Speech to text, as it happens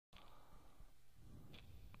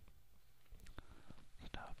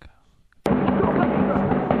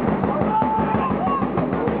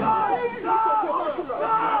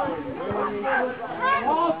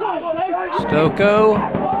Stoko.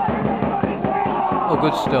 Oh,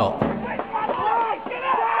 good stop.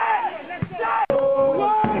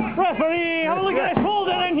 Referee, have a look at this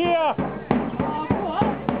holding in here.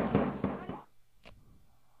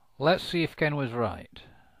 Let's see if Ken was right.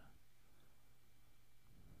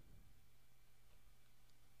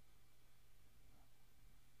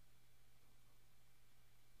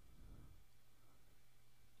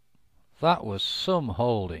 That was some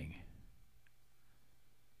holding.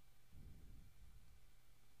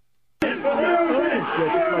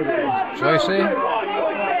 Joycey.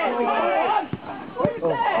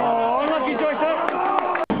 Oh, unlucky Joycey.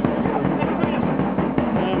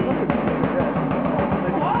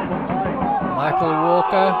 Michael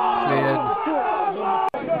Walker cleared.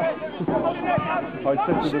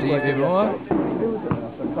 Stevie Moore.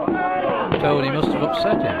 Tony must have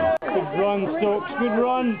upset him. Good run, Stokes, good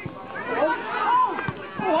run.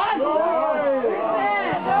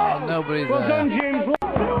 Oh, nobody Well done, there. James.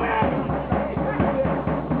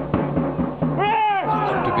 That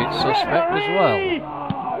looked a bit suspect as well.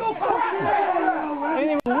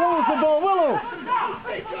 Willow's the ball, Willow.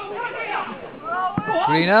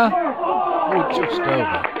 Greener. Oh, just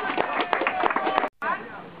over.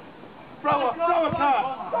 Throw a pass.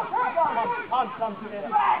 Come together.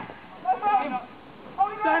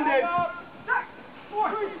 Stand in.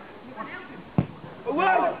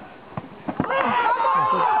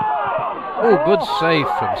 Oh, good save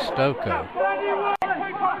from Stoko.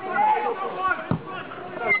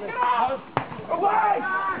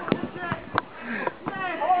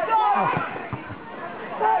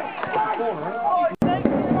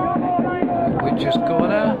 Witcher's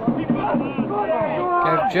corner.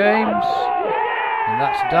 Kev James. And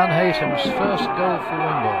that's Dan Haytham's first goal for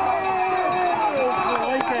Wimborne.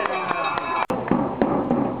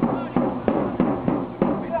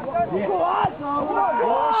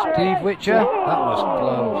 Steve Witcher, that was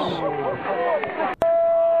close.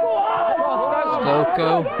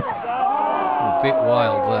 Stoko, a bit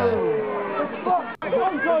wild there.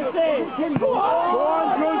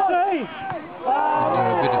 Under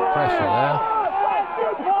a bit of pressure there.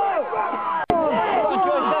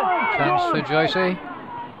 Chance for Joycey.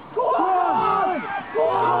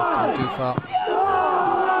 Come too far.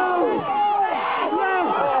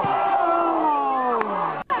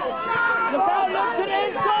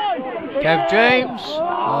 Kev James.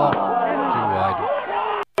 Oh, too wide.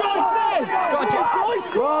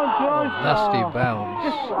 Nasty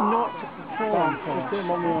bounce.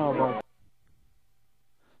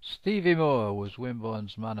 Stevie Moore was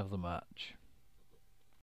Wimborne's man of the match.